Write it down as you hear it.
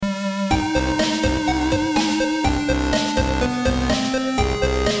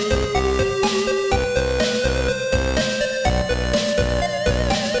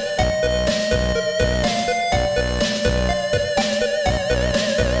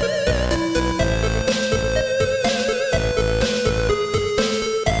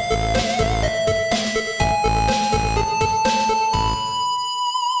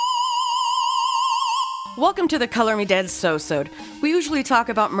Welcome to the Color Me Dead So-Sode. We usually talk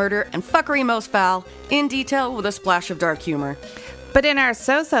about murder and fuckery most foul, in detail with a splash of dark humor. But in our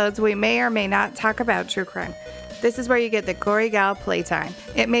So-Sodes, we may or may not talk about true crime. This is where you get the gory gal playtime.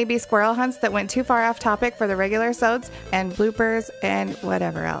 It may be squirrel hunts that went too far off topic for the regular sods, and bloopers, and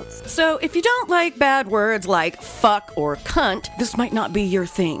whatever else. So if you don't like bad words like fuck or cunt, this might not be your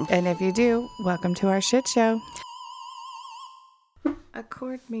thing. And if you do, welcome to our shit show.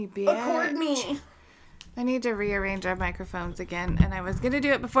 Accord me, bitch. Accord me. I need to rearrange our microphones again, and I was going to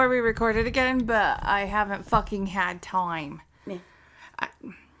do it before we recorded again, but I haven't fucking had time. Yeah.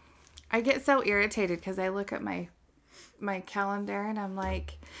 I get so irritated because I look at my calendar and I'm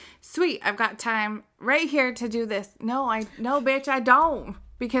like, sweet, I've got time right here to do this. No, bitch, I don't.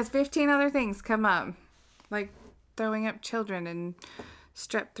 Because 15 other things come up. Like throwing up children and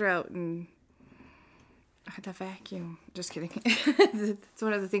strep throat and I had to vacuum. Just kidding. It's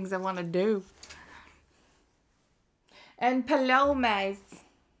one of the things I want to do. And palomas.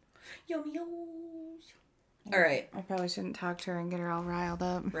 Yum. All right. I probably shouldn't talk to her and get her all riled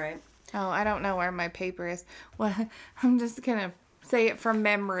up. Right. Oh, I don't know where my paper is. Well, I'm just going to say it from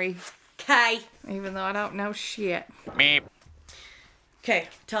memory. Okay. Even though I don't know shit. Meep. Okay,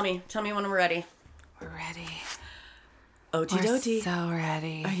 tell me when we're ready. We're ready. Okie We're dokie. so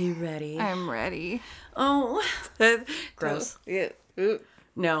ready. Are you ready? I'm ready. Oh. Gross. Yeah. Ooh.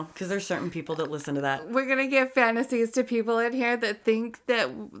 No, because there's certain people that listen to that. We're going to give fantasies to people in here that think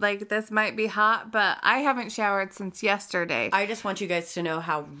that, like, this might be hot, but I haven't showered since yesterday. I just want you guys to know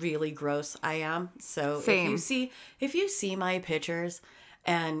how really gross I am. So Same. if you see my pictures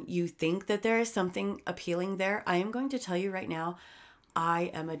and you think that there is something appealing there, I am going to tell you right now,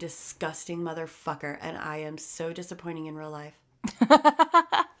 I am a disgusting motherfucker and I am so disappointing in real life.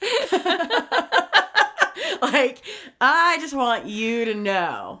 Like, I just want you to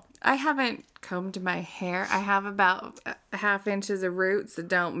know. I haven't combed my hair. I have about half inches of roots that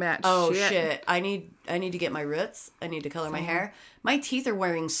don't match Shit. I need to get my roots. I need to color my hair. My teeth are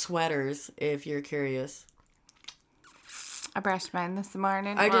wearing sweaters, if you're curious. I brushed mine this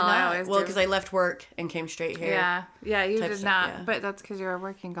morning. I did not. always Well, do. because I left work and came straight here. Yeah, you type did stuff, not. yeah. But that's because you were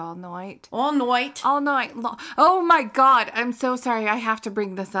working all night. On the white. All night long. Oh my God. I'm so sorry. I have to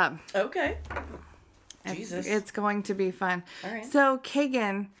bring this up. Okay. Jesus. It's going to be fun. All right. So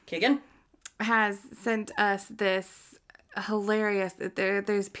Kagan Kagan? has sent us this hilarious,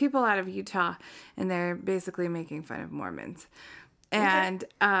 there's people out of Utah and they're basically making fun of Mormons. And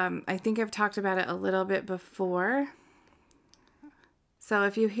I think I've talked about it a little bit before. So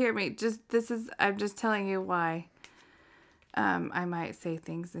if you hear me, I'm just telling you why I might say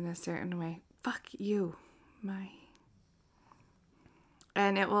things in a certain way. Fuck you,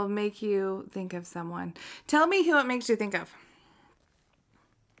 and it will make you think of someone. Tell me who it makes you think of.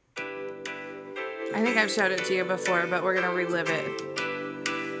 I think I've showed it to you before, but we're going to relive it.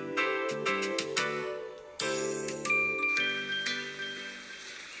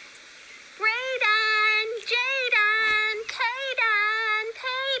 Brayden, Jaden, Caden,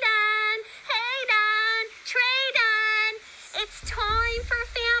 Payden, Hayden, Trayden. It's time for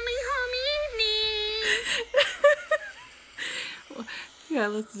family home evening. Yeah,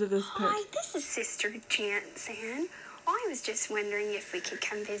 listen to this part. Hi, this is Sister Jansen. I was just wondering if we could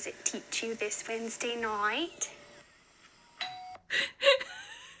come visit Teach You this Wednesday night.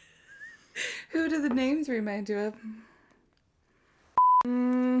 Who do the names remind you of?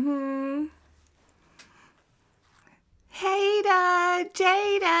 Mm-hmm. Hayden,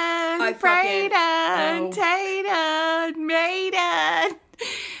 Jaden, Brayden, Tayden, Maiden.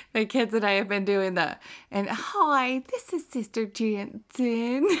 My kids and I have been doing that. And hi, this is Sister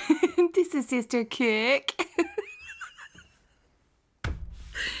Jansen. This is Sister Cook.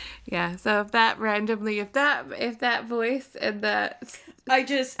 Yeah, so if that voice and that I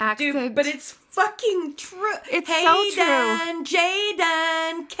just do, accent. but it's fucking true. It's so true.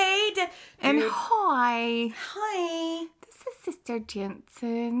 Jaden, Caden. And Dude. hi, Hi. this is Sister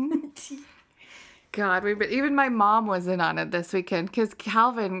Jansen. God, even my mom was in on it this weekend because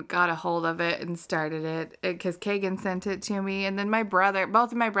Calvin got a hold of it and started it because Kagan sent it to me. And then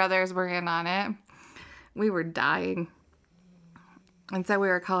both of my brothers were in on it. We were dying. And so we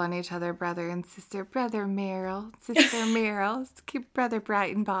were calling each other brother and sister. Brother Merrill, Sister Merrill, Brother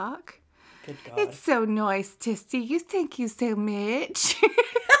Breitenbach. Good God. It's so nice to see you. Thank you so much.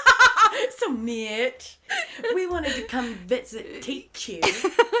 So, Mitch, we wanted to come visit, teach you.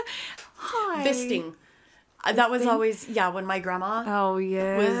 Hi. Visiting. That was always, when my grandma Oh,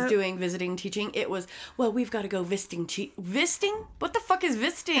 yeah. was doing visiting teaching, it was, well, we've got to go visiting. Visiting? What the fuck is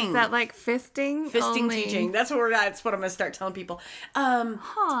visiting? Is that like fisting? Fisting only? teaching. That's what I'm going to start telling people.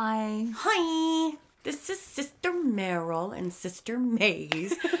 Hi. Hi. This is Sister Meryl and Sister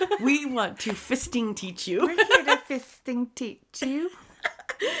Maze. We want to fisting teach you. We're here to fisting teach you.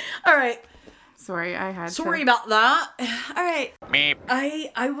 All right. Sorry, I had Sorry to. about that. All right. Meep.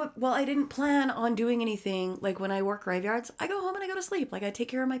 I didn't plan on doing anything. Like when I work graveyards, I go home and I go to sleep. Like I take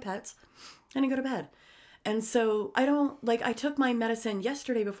care of my pets and I go to bed. And so I took my medicine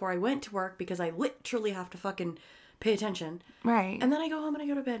yesterday before I went to work because I literally have to fucking pay attention. Right. And then I go home and I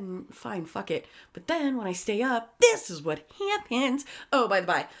go to bed and fine, fuck it. But then when I stay up, this is what happens. Oh, by the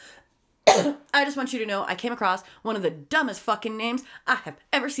by, I just want you to know I came across one of the dumbest fucking names I have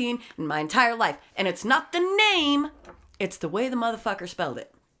ever seen in my entire life. And it's not the name, it's the way the motherfucker spelled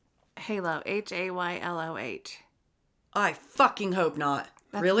it. Halo. Hayloh. I fucking hope not.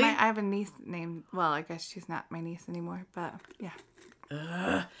 That's Really? I have a niece named, well, I guess she's not my niece anymore, but yeah.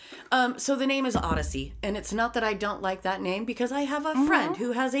 So the name is Odyssey, and it's not that I don't like that name because I have a friend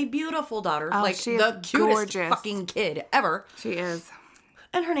who has a beautiful daughter, like she the is cutest gorgeous. fucking kid ever, She is.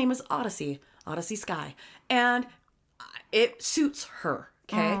 and her name is Odyssey Sky, and it suits her.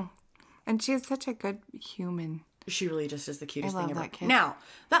 Okay, And she's such a good human. she really just is the cutest I love thing ever. that kid. Now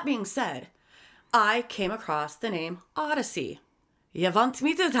that being said, I came across the name Odyssey. You want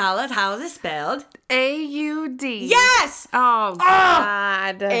me to tell it how it's spelled? A-U-D. Yes. Oh,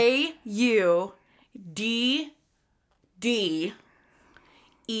 God. Auddessey.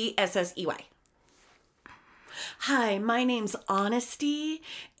 Hi, my name's Honesty.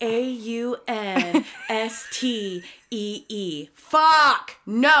 Aunstee. Fuck!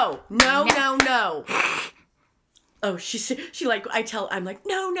 No. Oh, I'm like,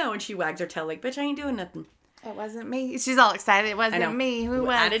 no, and she wags her tail like, bitch, I ain't doing nothing. It wasn't me. She's all excited. It I know. wasn't me. Who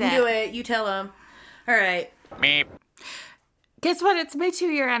was it? I didn't do it. You tell them. All right. Meep. Guess what? It's my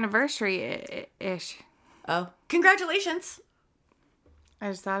 2-year anniversary-ish. Oh, congratulations. I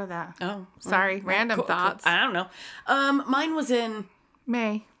just thought of that. Oh, Sorry. well, Random cool. thoughts. I don't know. Mine was in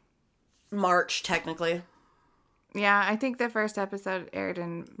May. March, technically. Yeah, I think the first episode aired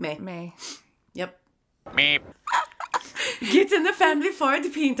in May. Yep. Meep. Get in the family for the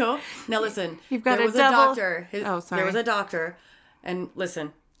Pinto. Now listen, You've got there a was double- a doctor. sorry. There was a doctor, and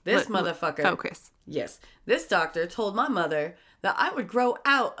listen, this motherfucker. Focus. Yes, this doctor told my mother that I would grow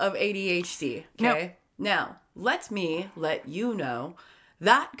out of ADHD. Okay. Now let you know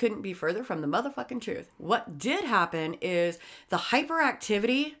that couldn't be further from the motherfucking truth. What did happen is the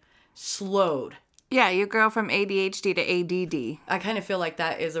hyperactivity slowed. Yeah, you go from ADHD to ADD. I kind of feel like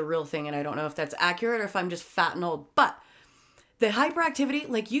that is a real thing, and I don't know if that's accurate or if I'm just fat and old. But the hyperactivity,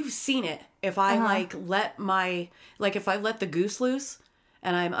 like you've seen it. If I if I let the goose loose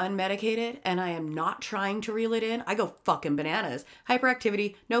and I'm unmedicated and I am not trying to reel it in, I go fucking bananas.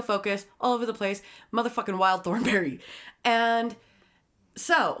 Hyperactivity, no focus, all over the place, motherfucking wild thornberry. And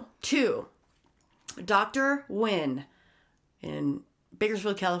so, Dr. Wynn in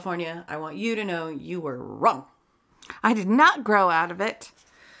Bakersfield, California, I want you to know you were wrong. I did not grow out of it.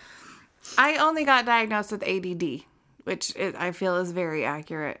 I only got diagnosed with ADD, which I feel is very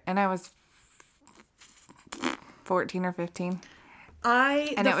accurate. And I was 14 or 15.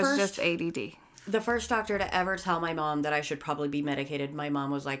 And it was just ADD. The first doctor to ever tell my mom that I should probably be medicated, my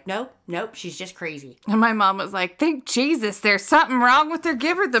mom was like, nope, she's just crazy. And my mom was like, thank Jesus, there's something wrong with her.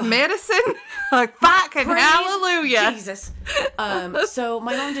 Give her the medicine. Like, fucking Praise hallelujah. Jesus. So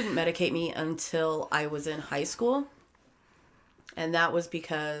my mom didn't medicate me until I was in high school. And that was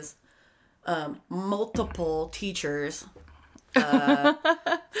because multiple teachers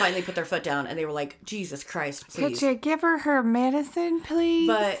finally put their foot down and they were like, Jesus Christ, please. Could you give her medicine, please?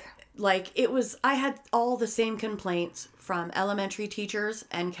 But I had all the same complaints from elementary teachers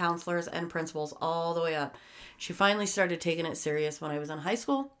and counselors and principals all the way up. She finally started taking it serious when I was in high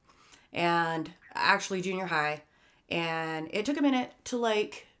school and actually junior high. And it took a minute to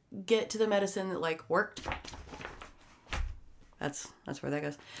get to the medicine that worked. That's where that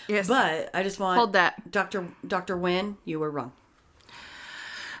goes. Yes. But I just want Hold that. Dr. Wynn, you were wrong.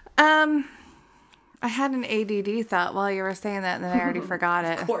 I had an ADD thought while you were saying that, and then I already forgot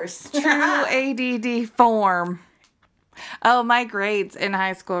it. Of course. True ADD form. Oh, my grades in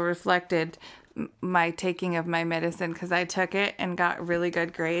high school reflected my taking of my medicine because I took it and got really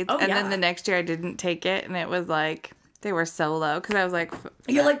good grades. Oh, and yeah. then the next year I didn't take it, and it was like, they were so low because I was like,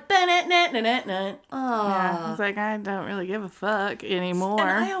 You're like, Bennett. yeah, I was like, I don't really give a fuck anymore.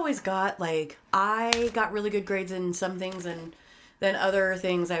 And I always got I got really good grades in some things, and then other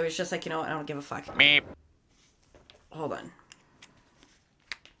things I was just like, you know what, I don't give a fuck. Meep. Hold on.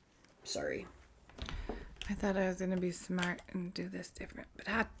 Sorry. I thought I was going to be smart and do this different, but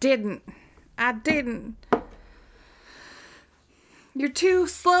I didn't. You're too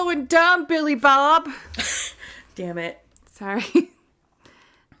slow and dumb, Billy Bob. Damn it. Sorry.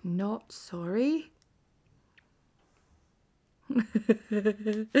 Not sorry.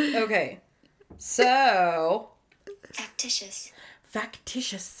 Okay. So. Factitious.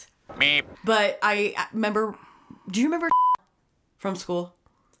 Factitious. Meep. But I remember. Do you remember from school?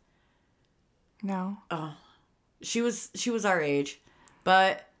 No. Oh, she was our age,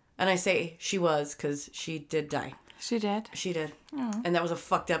 but, and I say she was because she did die. She did. She did. And that was a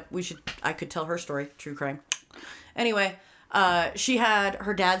fucked up, I could tell her story, true crime. Anyway,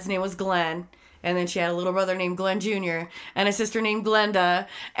 her dad's name was Glenn, and then she had a little brother named Glenn Jr., and a sister named Glenda,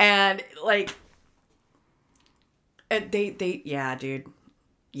 and, like, yeah, dude.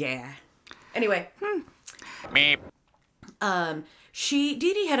 Yeah. Anyway. Meep. Dee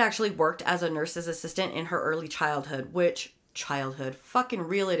Dee had actually worked as a nurse's assistant in her early childhood, fucking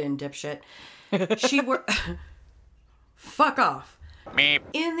reel it in, dipshit. She worked, fuck off. Meep.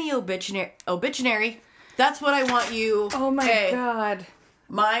 In the obituary, that's what I want you. Oh my hey, God.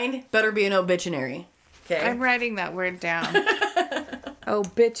 Mine better be an obituary. Okay. I'm writing that word down.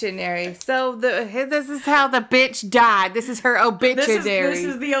 Obituary. So this is how the bitch died. This is her obituary. This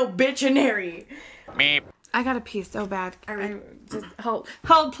is the obituary. Meep. I got to pee so bad. right. Just hold,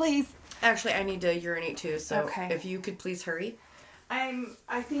 please. Actually, I need to urinate too, so Okay. if you could please hurry.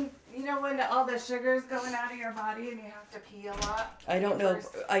 I think, you know when all the sugar's going out of your body and you have to pee a lot? I don't know.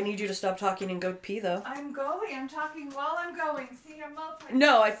 First. I need you to stop talking and go pee, though. I'm talking while I'm going. See, I'm not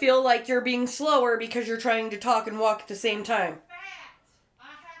No, I feel like you're being slower because you're trying to talk and walk at the same time. fat. I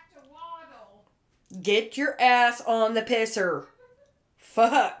have to waddle. Get your ass on the pisser.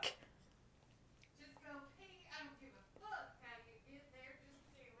 Fuck. Just go pee. I don't give a fuck how you get there.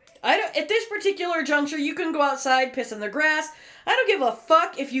 Just do it. At this particular juncture, you can go outside, piss in the grass. I don't give a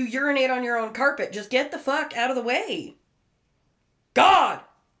fuck if you urinate on your own carpet. Just get the fuck out of the way. God!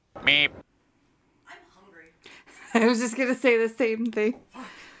 Meep. I'm hungry. I was just going to say the same thing.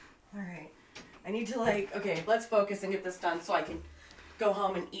 Alright. I need to, okay, let's focus and get this done so I can go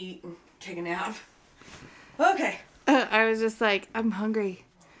home and eat and take a nap. Okay. I was just like, I'm hungry.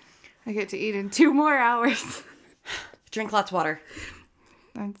 I get to eat in 2 more hours. Drink lots of water.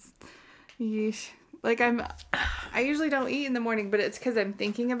 That's, yeesh. Like I usually don't eat in the morning, but it's because I'm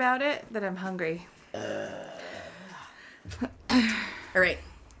thinking about it that I'm hungry. Alright.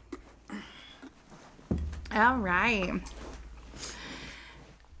 All right.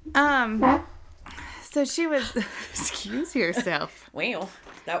 So she was, excuse yourself. Well,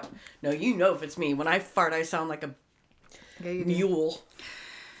 no, you know if it's me. When I fart, I sound like a mule.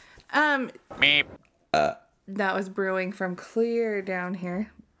 Meep. That was brewing from clear down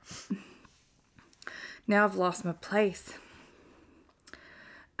here. Now I've lost my place.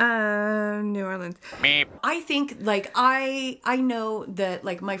 New Orleans. Meep. I think, I know that,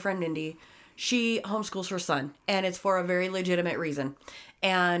 my friend Mindy, she homeschools her son, and it's for a very legitimate reason.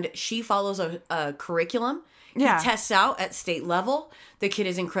 And she follows a curriculum. Yeah. He tests out at state level. The kid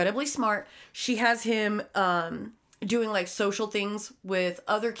is incredibly smart. She has him doing, social things with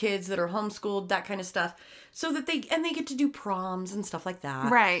other kids that are homeschooled, that kind of stuff, so that they get to do proms and stuff like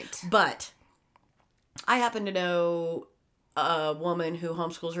that. Right. But I happen to know a woman who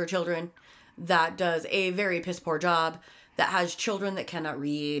homeschools her children that does a very piss poor job, that has children that cannot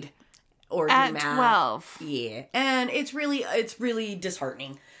read or do At math. 12. Yeah. And it's really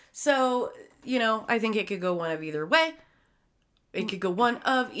disheartening. So, I think it could go one of either way. It could go one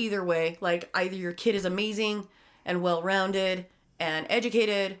of either way. Either your kid is amazing and well-rounded and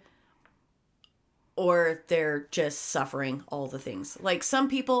educated, or they're just suffering all the things. Some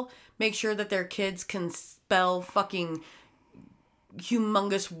people make sure that their kids can spell fucking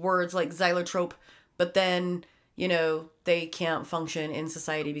humongous words like xylotrope, but then, they can't function in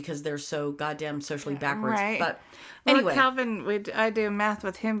society because they're so goddamn socially backwards. Right. But Well, anyway. Calvin, I do math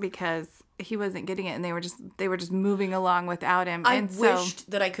with him because he wasn't getting it, and they were just moving along without him. I And so, wished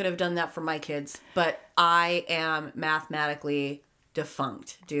that I could have done that for my kids, but I am mathematically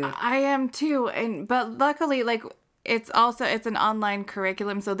defunct, dude. I am too, but luckily, it's an online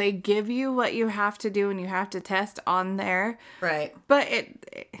curriculum, so they give you what you have to do, and you have to test on there. Right. But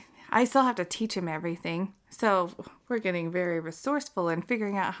I still have to teach him everything. So we're getting very resourceful and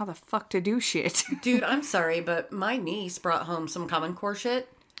figuring out how the fuck to do shit. Dude, I'm sorry, but my niece brought home some Common Core shit.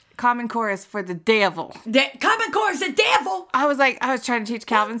 Common Core is for the devil. Common Core is the devil! I was trying to teach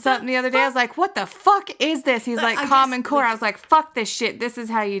Calvin something the other day. I was like, what the fuck is this? He's like, I Common guess, Core. I was like, fuck this shit. This is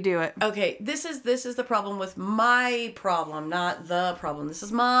how you do it. Okay, this is the problem with my problem, not the problem. This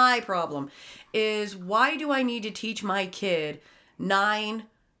is my problem. Is why do I need to teach my kid 9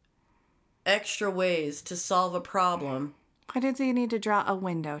 extra ways to solve a problem Why did you need to draw a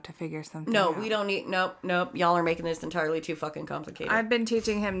window to figure something No, out? we don't need... Nope. Y'all are making this entirely too fucking complicated. I've been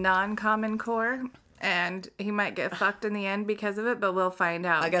teaching him non-common core, and he might get fucked in the end because of it, but we'll find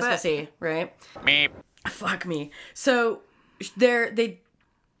out. I guess we'll see, right? Meep. Fuck me. So,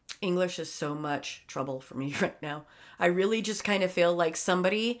 English is so much trouble for me right now. I really just kind of feel like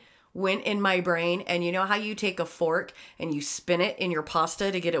somebody went in my brain, and you know how you take a fork and you spin it in your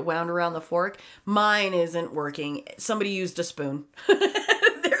pasta to get it wound around the fork? Mine isn't working. Somebody used a spoon.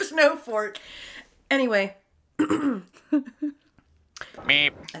 There's no fork. Anyway. Meep.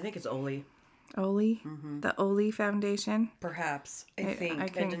 I think it's Oli. Oli? The Oli Foundation? Perhaps. I think. I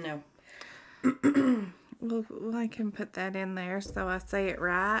can- don't know. Well, I can put that in there so I say it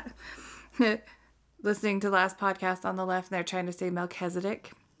right. Listening to the last podcast on the left, and they're trying to say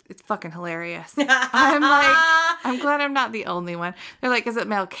Melchizedek. It's fucking hilarious. I'm like, I'm glad I'm not the only one. They're like, is it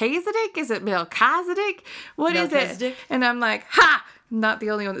Melchizedek? Is it Melchizedek? What is it? Melchizedek? And I'm like, ha! I'm not the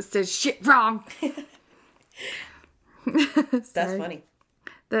only one that says shit wrong. That's Sorry. funny.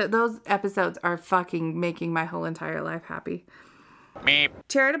 Those episodes are fucking making my whole entire life happy. Meep.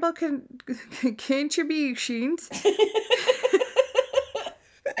 Charitable contributions.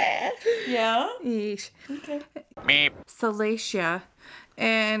 Yeah? Yeesh. Okay. Meep. Salacia.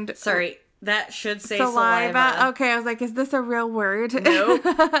 And Sorry. That should say saliva. saliva. Okay, I was like, is this a real word? Nope.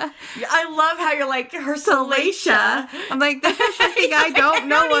 I love how you're like, her salacia. I'm like, this is something I don't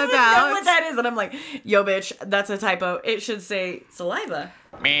know I don't even about. know what that is. And I'm like, yo, bitch, that's a typo. It should say saliva.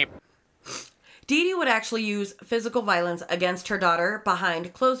 Meep. Dee Dee would actually use physical violence against her daughter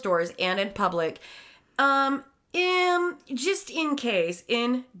behind closed doors and in public. Just in case.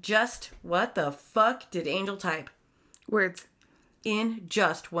 What the fuck did Angel type? Words. In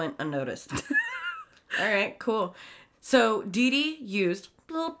just went unnoticed. All right, cool. So Dee Dee used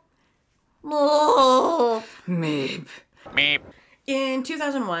bloop, bloop, Meep. Meep. in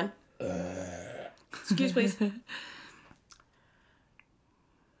 2001. Excuse please.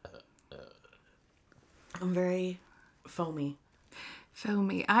 I'm very foamy.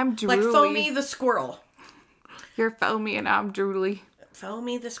 Foamy. I'm drooly. Like Foamy the squirrel. You're foamy and I'm drooly.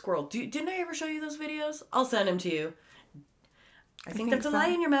 Foamy the squirrel. Didn't I ever show you those videos? I'll send them to you. I think that's so. a lie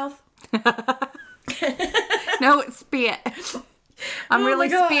in your mouth. No, it's spit. I'm Oh really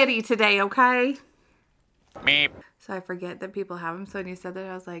my God. spitty today, okay? Meep. So I forget that people have them. So when you said that,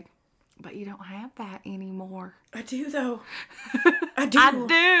 I was like, but you don't have that anymore. I do, though. I do.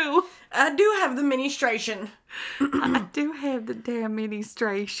 I I do have the ministration. I do have the damn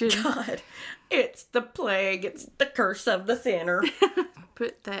ministration. God, it's the plague. It's the curse of the sinner.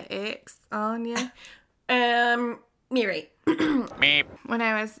 Put the X on you. Miri. Meep. When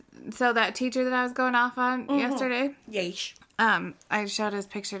I was, so that teacher that I was going off on yesterday, Yeesh. I showed his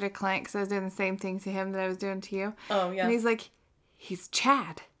picture to Clint because I was doing the same thing to him that I was doing to you. Oh, yeah. And he's like, he's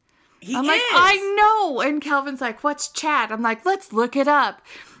Chad. He I'm is. like, I know. And Calvin's like, what's Chad? I'm like, let's look it up.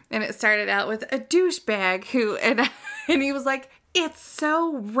 And it started out with a douchebag who, and he was like, it's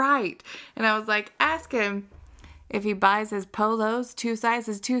so right. And I was like, ask him if he buys his polos 2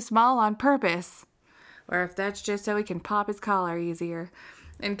 sizes too small on purpose. Or if that's just so he can pop his collar easier.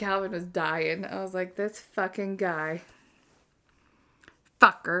 And Calvin was dying. I was like, this fucking guy.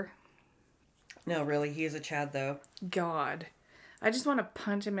 Fucker. No, really, he is a Chad, though. God. I just want to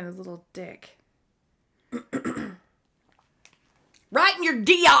punch him in his little dick. Right in your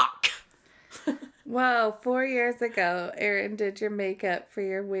dioc. Well, 4 years ago, Erin did your makeup for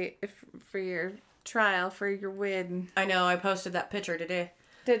your for your trial for your wedding. I know, I posted that picture today.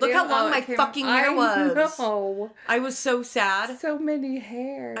 Did Look you? how long Oh, my it came- fucking hair I was. know. I was so sad. So many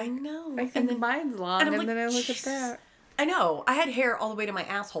hair. I know. I think mine's long, and and, I'm then I like, look at Jesus. that. I know. I had hair all the way to my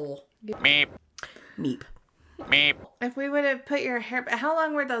asshole. Meep. Meep. Meep. If we would have put your hair, how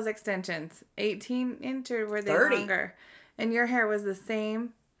long were those extensions? 18 inch or were they 30. longer? And your hair was the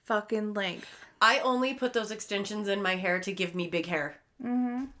same fucking length. I only put those extensions in my hair to give me big hair.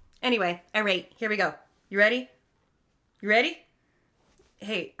 Mm-hmm. Anyway, all right, here we go. You ready? You ready?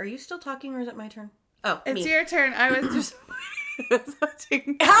 Hey, are you still talking or is it my turn? Oh, It's me. your turn. I was just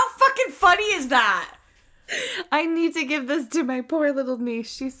watching. How fucking funny is that? I need to give this to my poor little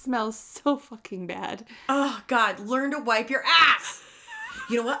niece. She smells so fucking bad. Oh, God, learn to wipe your ass.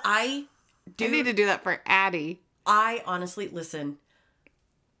 You know what? I need to do that for Addie. I honestly, listen,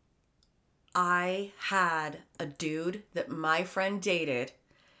 I had a dude that my friend dated.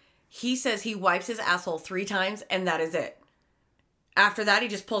 He says he wipes his asshole 3 times and that is it. After that, he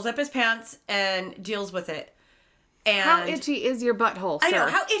just pulls up his pants and deals with it. And How itchy is your butthole, sir? I know,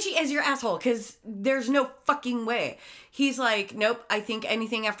 how itchy is your asshole? Because there's no fucking way. He's like, nope, I think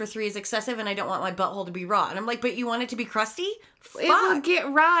anything after 3 is excessive and I don't want my butthole to be raw. And I'm like, but you want it to be crusty? Fuck. It will get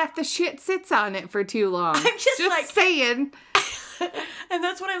raw if the shit sits on it for too long. I'm just like... saying. And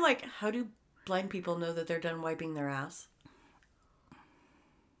that's what I'm like, how do blind people know that they're done wiping their ass?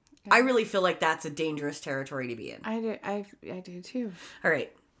 I really feel like that's a dangerous territory to be in. I do too. All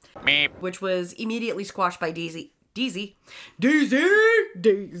right. Meep. Which was immediately squashed by Daisy. Daisy These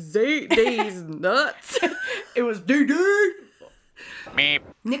nuts. It was Daisy. Meep.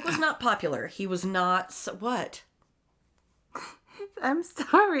 Nick was not popular. He was not... What? I'm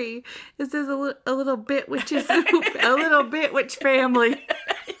sorry. This is a little bit witch's a little bit witch family.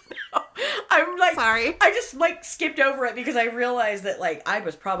 I'm like... Sorry. I just like skipped over it because I realized that like I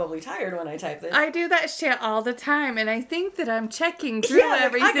was probably tired when I typed this. I do that shit all the time, and I think that I'm checking through Yeah, like, I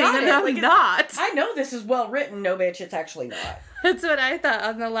everything, got and it. I'm Like, not. I know this is well written. No, bitch, it's actually not. That's what I thought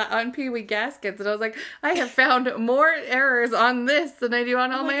on Pee Wee Gaskets, and I was like, I have found more errors on this than I do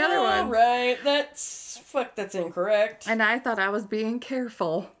on all my other ones. Right, that's incorrect. And I thought I was being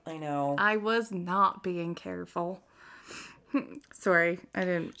careful. I know. I was not being careful. Sorry, I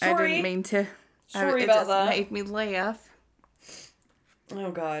didn't mean to. Sorry it about just that. made me laugh. Oh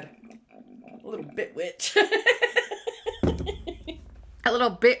God, a little bit witch. A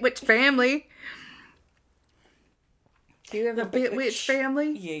little Bitwitch family. Do you have a Bitwitch. Bitwitch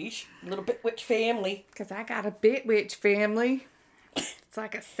family? Yeesh, little bit witch family. Because I got a Bitwitch family. It's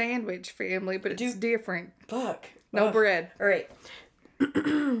like a sandwich family, but it's different. Fuck. No Ugh. bread. All right.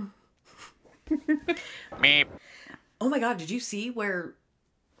 Meep. Oh my God, did you see where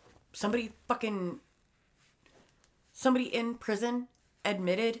somebody in prison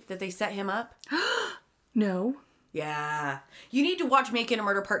admitted that they set him up? No. Yeah. You need to watch Making a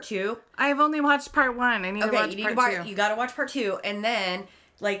Murder Part 2. I've only watched part 1. I need to watch part 2. You gotta watch Part 2, and then,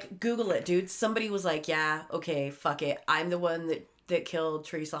 like, Google it, dude. Somebody was like, yeah, okay, fuck it. I'm the one that killed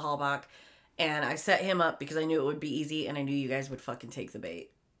Teresa Halbach, and I set him up because I knew it would be easy, and I knew you guys would fucking take the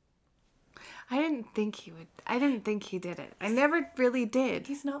bait. I didn't think he would. I didn't think he did it. I never really did.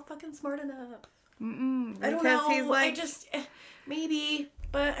 He's not fucking smart enough. Mm-mm, I don't because know. he's like, I just maybe,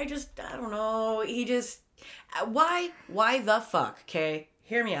 but I don't know. He just why the fuck? Okay,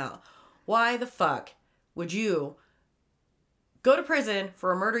 hear me out. Why the fuck would you go to prison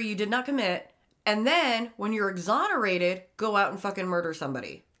for a murder you did not commit, and then when you're exonerated, go out and fucking murder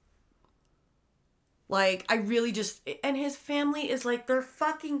somebody? Like, I really just... And his family is like, they're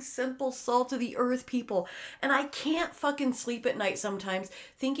fucking simple, salt of the earth people. And I can't fucking sleep at night sometimes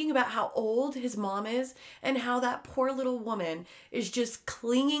thinking about how old his mom is and how that poor little woman is just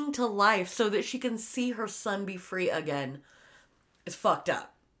clinging to life so that she can see her son be free again. It's fucked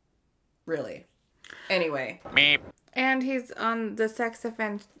up. Really. Anyway. Meep. and he's on the sex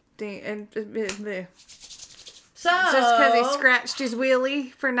offender. So... Just because he scratched his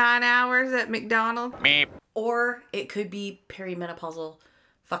wheelie for 9 hours at McDonald's. Meep. Or it could be perimenopausal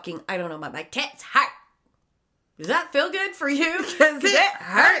fucking, I don't know, my tits hurt. Does that feel good for you? Because it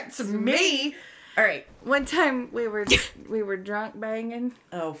hurts me. All right. One time we were drunk banging.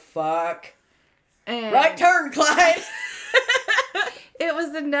 Oh, fuck. And Right turn, Clyde. it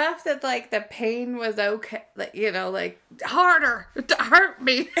was enough that, like, the pain was okay. Like, you know, like, harder to hurt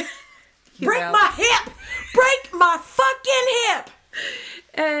me. Break my hip. Break my fucking hip.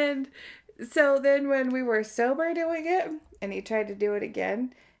 And so then when we were sober doing it, and he tried to do it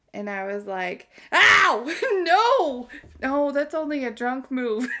again, and I was like, ow, no, that's only a drunk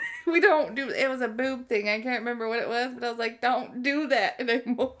move. We don't do, it was a boob thing. I can't remember what it was, but I was like, don't do that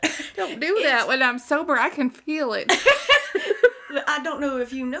anymore. Don't do that when I'm sober. I can feel it. I don't know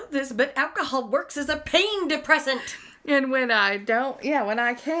if you know this, but alcohol works as a pain depressant. And when I don't, when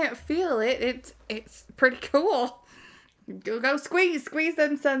I can't feel it, it's pretty cool. Go squeeze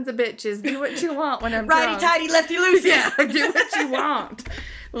them sons of bitches. Do what you want when I'm drunk. Righty-tighty, lefty-loosey. Yeah, do what you want.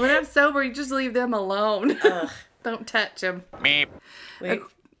 When I'm sober, you just leave them alone. Ugh. Don't touch them. Meep.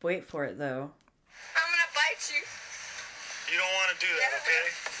 Wait for it, though. I'm gonna bite you. You don't want to do that, okay?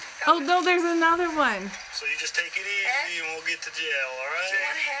 Oh, no, there's another one. So you just take it easy and we'll get to jail, all Do you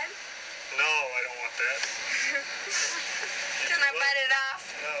want right? a head? No, I don't want that. Can I bite it off?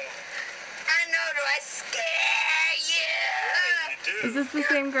 No. I know, do I scare you? Yeah, you do. Is this the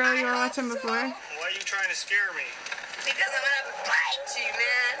same girl you were I watching hope so. before? Why are you trying to scare me? Because I'm gonna bite you,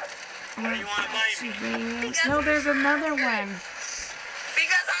 man. Why do you want to bite me? No, there's another one.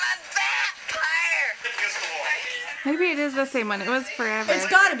 Because I'm a vampire. Against the wall. Maybe it is the same one. It was forever. It's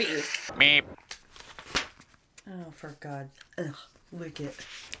gotta be. Meep. Oh, for God. Ugh. Lick it.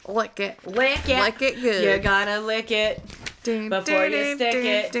 Lick it. Lick it. Lick it good. You gotta lick it before you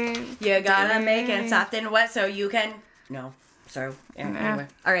stick it. You gotta make it soft and wet so you can. No. So, anyway.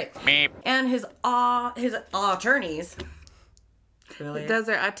 All right. Meep. And his attorneys. Really? Those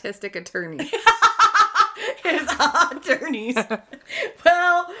are autistic attorneys. His attorneys.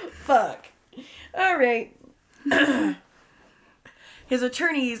 Well, fuck. All right. His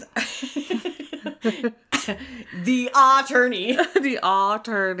attorneys. The attorney. The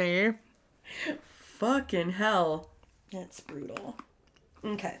attorney. Fucking hell. That's brutal.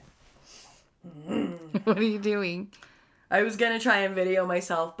 Okay. What are you doing? I was gonna try and video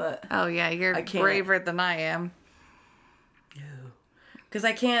myself, but Oh, yeah, you're I can't. braver than I am. because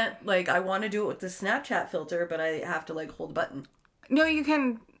I can't, like, I want to do it with the Snapchat filter, but I have to, like, hold a button. No, you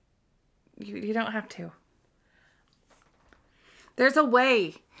can. You don't have to. There's a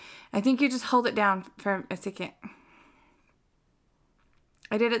way. I think you just hold it down for a second.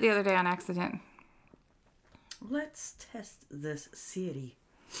 I did it the other day on accident. Let's test this city.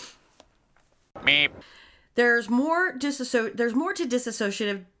 Meep. There's more to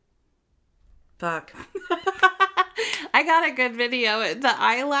disassociative. Fuck. I got a good video. The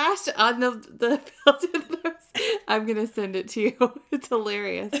eyelash on the filter. I'm going to send it to you. It's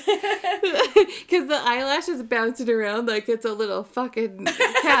hilarious. Because the eyelash is bouncing around like it's a little fucking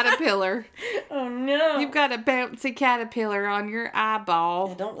caterpillar. Oh no. You've got a bouncy caterpillar on your I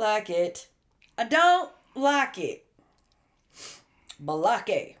eyeball. don't like it. I don't like it.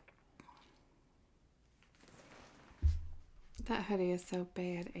 Balake. That hoodie is so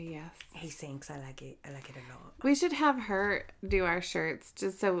bad. Yes. He thinks I like it. I like it a lot. We should have her do our shirts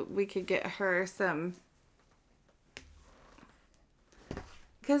just so we could get her some.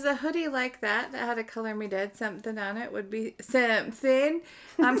 Because a hoodie like that had a Color Me Dead something on it would be something.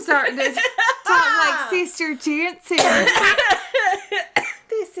 I'm starting to talk like Sister Jansen.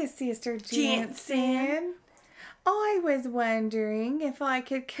 This is Sister Jansen. I was wondering if I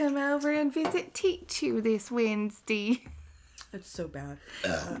could come over and visit Teach You this Wednesday. It's so bad.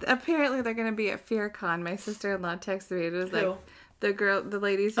 Apparently they're going to be at FearCon. My sister-in-law texted me. It was like Who? the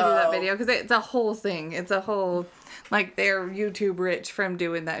ladies who do that video. Because it's a whole thing. It's a whole, like, they're YouTube rich from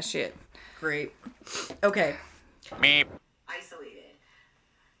doing that shit. Great. Okay. Meep. Isolated.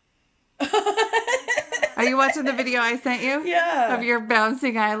 Are you watching the video I sent you? Yeah. Of your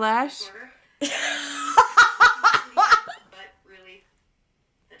bouncing eyelash?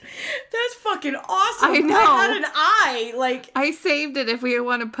 That's fucking awesome. I know. I had an eye. Like, I saved it if we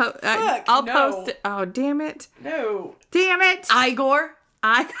want to post. Fuck, I'll no. post it. Oh, damn it. no. Damn it. Igor?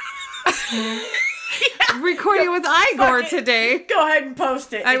 I'm recording with Igor Fuck it. today. Go ahead and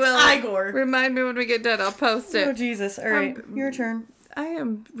post it. I It's will. Igor. Remind me when we get done. I'll post it. Oh, Jesus. All right. Your turn. I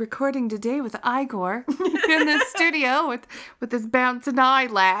am recording today with Igor in the studio with this bouncing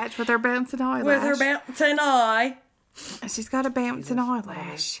eyelash. With her bouncing eyelash. With her bouncing eye. She's got a bouncing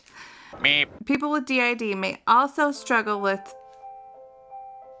eyelash. Meep. People with DID may also struggle with.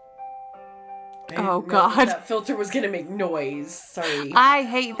 I Oh, didn't know God. That filter was going to make noise. Sorry. I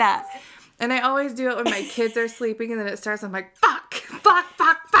hate that. And I always do it when my kids are sleeping and then it starts. I'm like, fuck, fuck,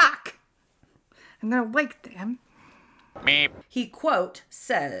 fuck, fuck. And then I wake them. Meep. He quote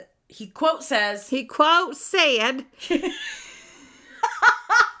says. He quote said. He quote said,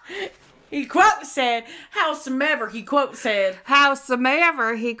 howsomever, he quote said.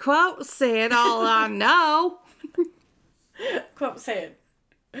 Howsomever, he quote said, all I know. Quote said.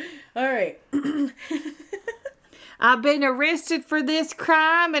 All right. I've been arrested for this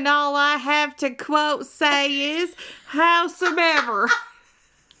crime and all I have to quote say is, howsomever.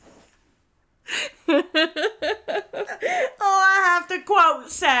 All I have to quote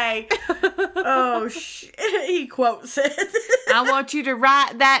say. Oh, shit. He quote said. I want you to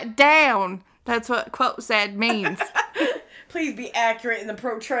write that down. That's what quote said means. Please be accurate in the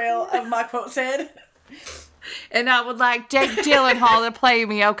portrayal of my quote said. And I would like Jake Gyllenhaal to play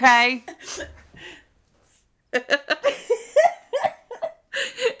me, okay?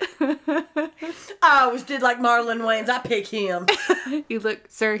 I always did like Marlon Wayans. I pick him. He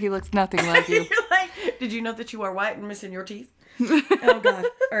looks nothing like you. You're like, did you know that you are white and missing your teeth? Oh, God.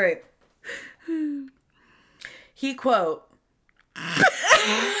 All right. He quote.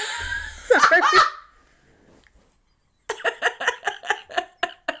 Sorry.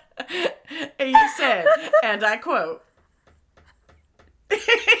 He said, and I quote.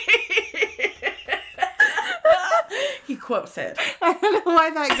 He quote said. I don't know why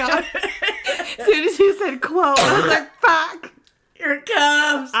that got. As soon as you said quote, I was like, fuck. Here it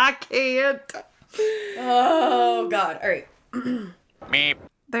comes. I can't. Oh, God. All right. Meep.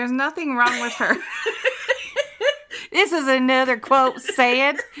 There's nothing wrong with her. This is another quote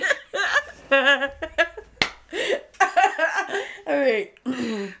said. All right.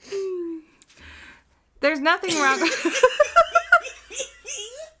 There's nothing wrong.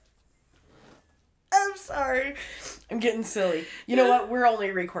 I'm sorry. I'm getting silly. You know what? We're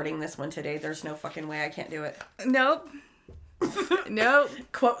only recording this one today. There's no fucking way I can't do it. Nope. Nope.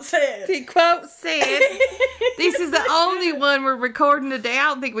 Quote said. The quote said, this is the only one we're recording today. I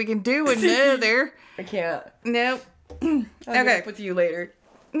don't think we can do another. I can't. Nope. I'll get Okay. up with you later.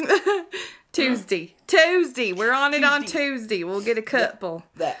 Tuesday. We're on it on Tuesday. We'll get a couple.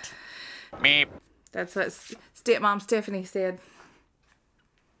 That. Meep. That's what stepmom Stephanie said.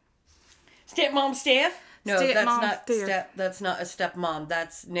 Stepmom Steph? No, Stepmom that's not Steph. That's not a stepmom.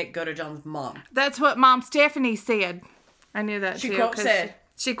 That's Nick Gotojohn's mom. That's what Mom Stephanie said. I knew that She too. quote 'cause said.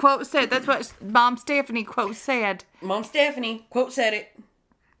 She quote said. That's what Mom Stephanie quote said. Mom Stephanie quote said it.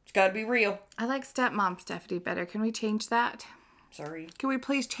 It's got to be real. I like stepmom Stephanie better. Can we change that? Sorry. Can we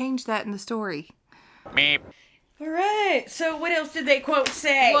please change that in the story? Meep. All right. So what else did they quote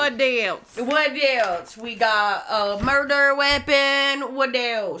say? What else? What else? We got a murder weapon. What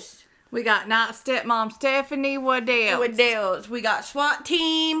else? We got not stepmom Stephanie. What else? What else? We got SWAT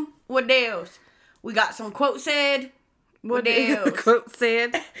team. What else? We got some quote said. What else? Quote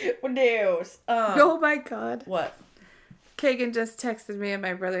said. What else? Oh my God. What? Kagan just texted me and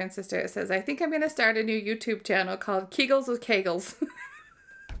my brother and sister. It says, I think I'm going to start a new YouTube channel called Kegels with Kegels.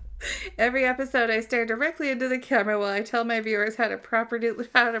 Every episode I stare directly into the camera while I tell my viewers how to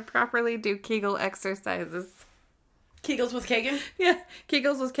properly do Kegel exercises. Kegels with Kagan? Yeah,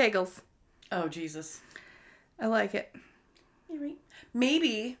 Kegels with Kegels. Oh, Jesus. I like it.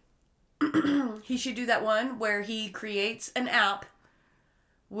 Maybe he should do that one where he creates an app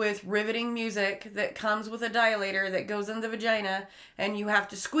with riveting music that comes with a dilator that goes in the vagina, and you have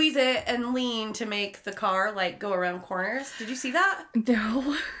to squeeze it and lean to make the car, like, go around corners. Did you see that?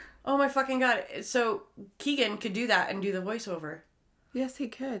 No. Oh my fucking God. So Keegan could do that and do the voiceover. Yes, he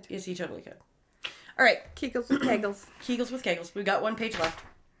could. Yes, he totally could. All right. Kegels with Kegels. Kegels with Kegels. We've got one page left.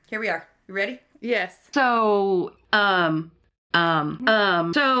 Here we are. You ready? Yes. So,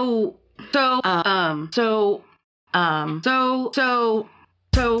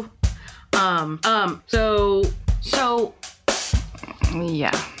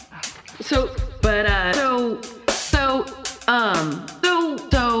 Yeah.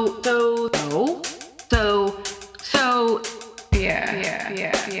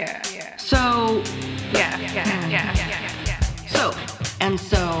 Yeah. So, Yeah. so, and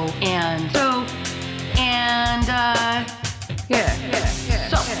so, and so, and, Yeah.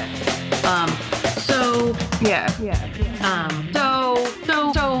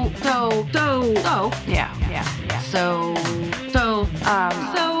 so, so, Yeah.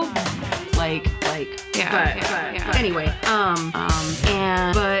 so, like, Yeah. anyway,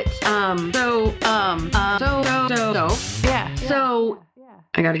 and, but, Yeah. so,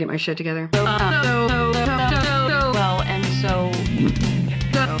 I gotta get my shit together. Well, and so,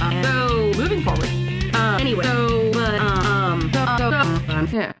 moving forward. Anyway,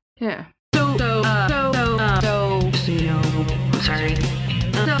 Yeah. so, you know, I'm sorry.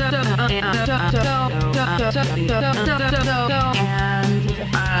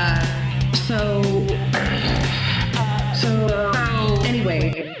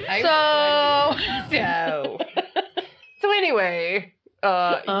 Anyway. Anyway,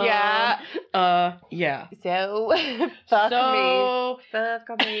 yeah. Yeah. So, fuck So, Fuck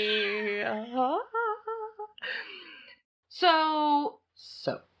me.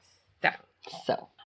 so,